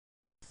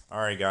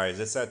Alright guys,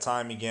 it's that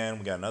time again.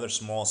 We got another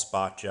small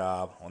spot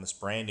job on this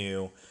brand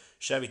new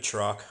Chevy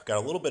truck. Got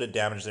a little bit of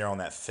damage there on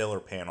that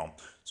filler panel.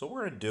 So what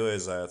we're going to do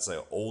is, it's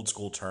an old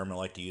school term I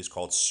like to use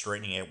called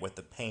straightening it with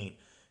the paint.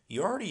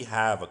 You already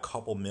have a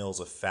couple mils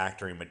of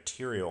factory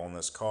material on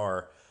this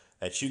car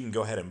that you can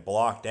go ahead and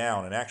block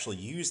down and actually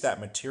use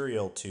that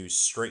material to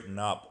straighten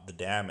up the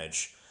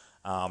damage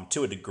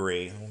to a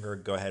degree. We're going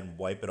to go ahead and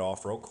wipe it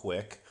off real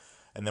quick.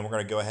 And then we're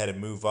going to go ahead and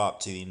move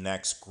up to the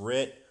next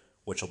grit,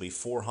 which will be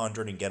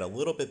 400, and get a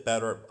little bit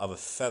better of a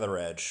feather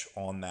edge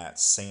on that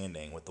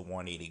sanding with the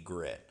 180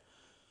 grit.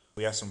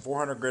 We have some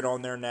 400 grit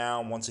on there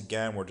now. Once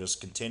again, we're just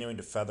continuing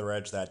to feather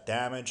edge that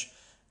damage,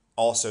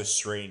 also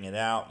straightening it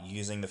out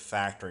using the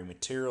factory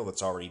material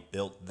that's already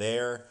built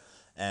there,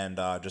 and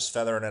just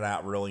feathering it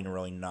out really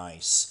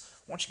nice.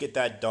 Once you get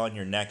that done,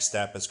 your next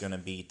step is going to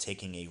be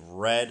taking a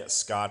red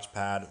Scotch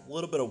pad, a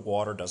little bit of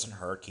water, doesn't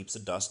hurt, keeps the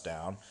dust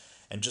down,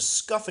 and just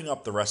scuffing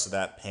up the rest of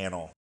that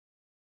panel.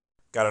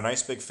 Got a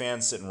nice big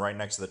fan sitting right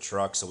next to the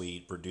truck, so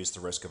we reduce the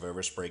risk of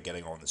overspray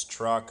getting on this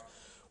truck.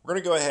 We're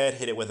going to go ahead,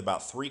 hit it with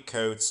about 3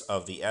 coats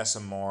of the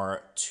SMR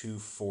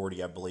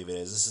 240, I believe it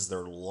is. This is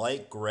their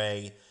light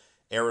gray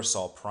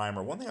aerosol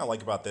primer. One thing I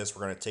like about this,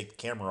 we're going to take the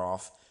camera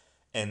off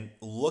and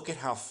look at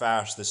how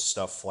fast this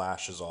stuff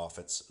flashes off.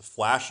 It's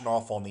flashing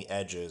off on the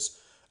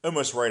edges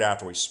almost right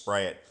after we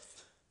spray it.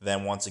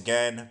 Then once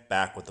again,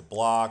 back with the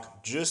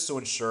block, just to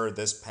ensure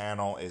this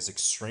panel is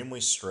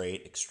extremely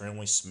straight,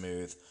 extremely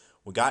smooth.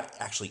 We got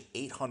actually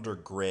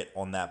 800 grit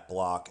on that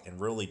block and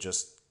really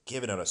just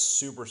giving it a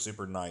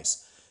super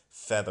nice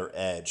feather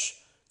edge.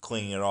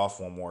 Cleaning it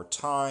off one more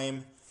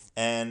time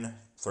and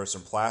throw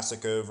some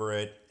plastic over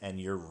it and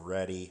you're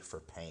ready for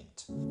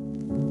paint.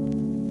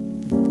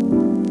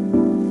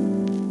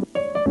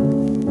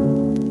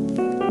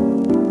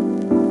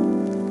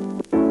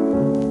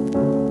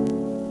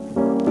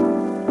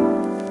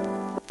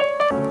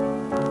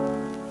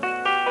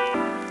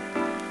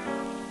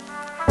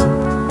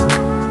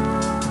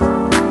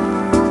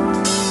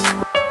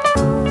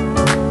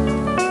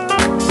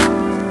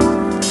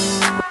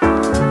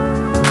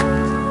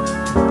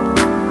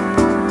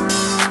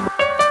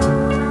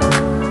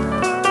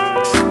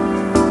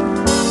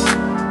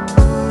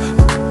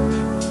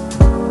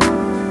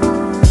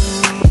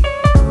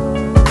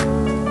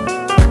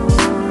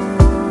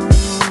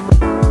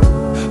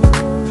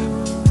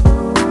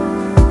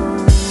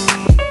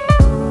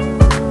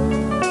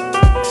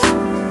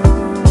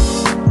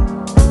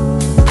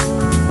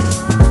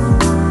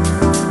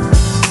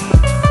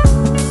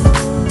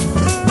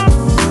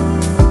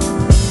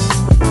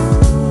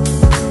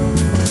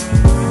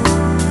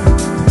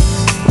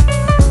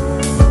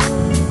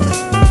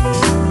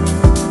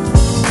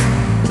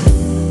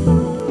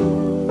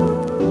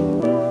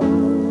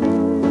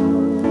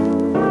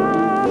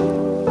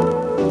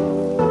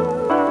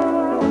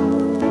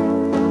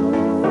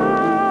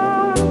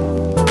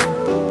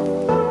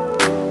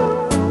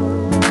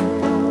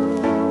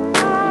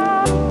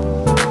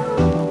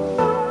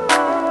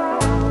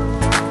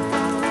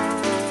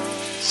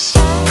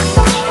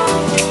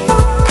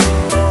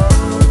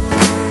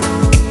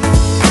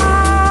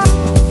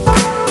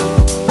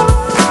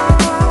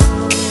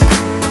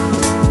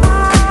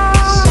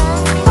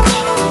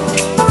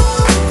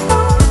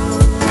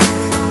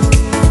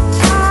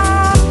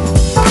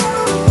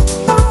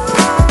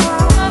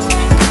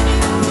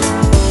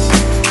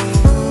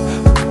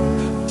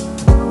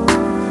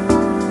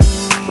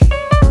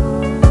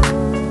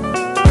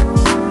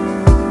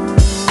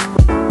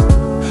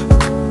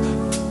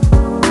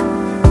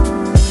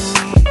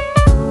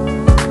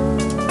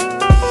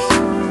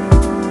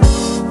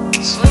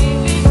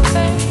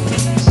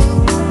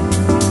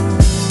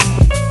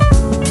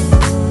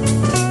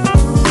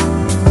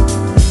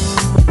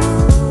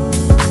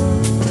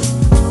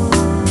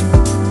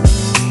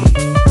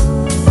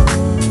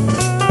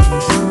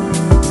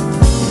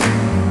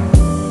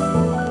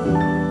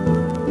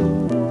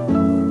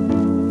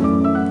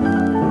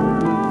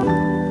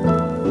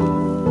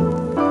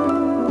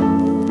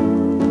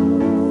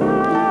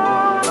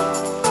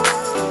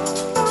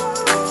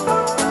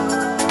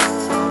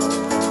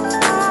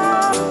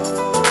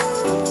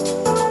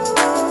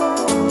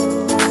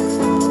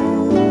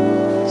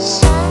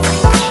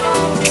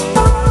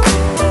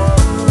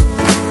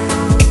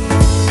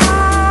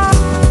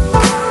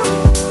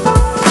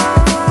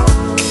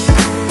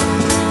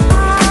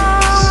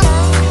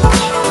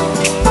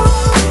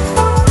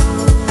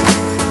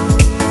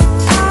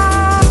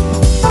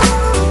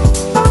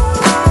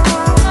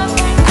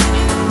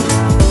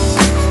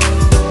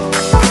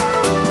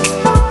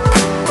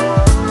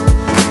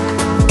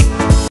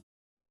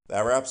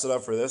 That wraps it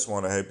up for this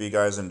one. I hope you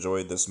guys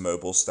enjoyed this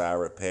mobile style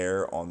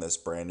repair on this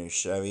brand new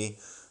Chevy.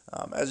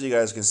 As you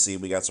guys can see,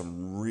 we got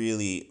some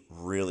really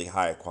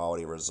high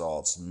quality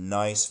results.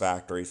 Nice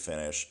factory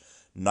finish,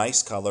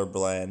 nice color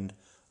blend.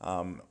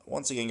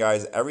 Once again,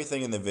 guys,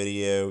 everything in the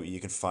video you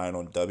can find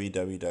on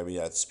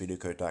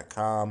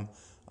www.speedokote.com.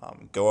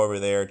 Go over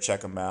there,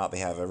 check them out. They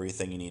have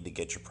everything you need to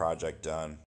get your project done.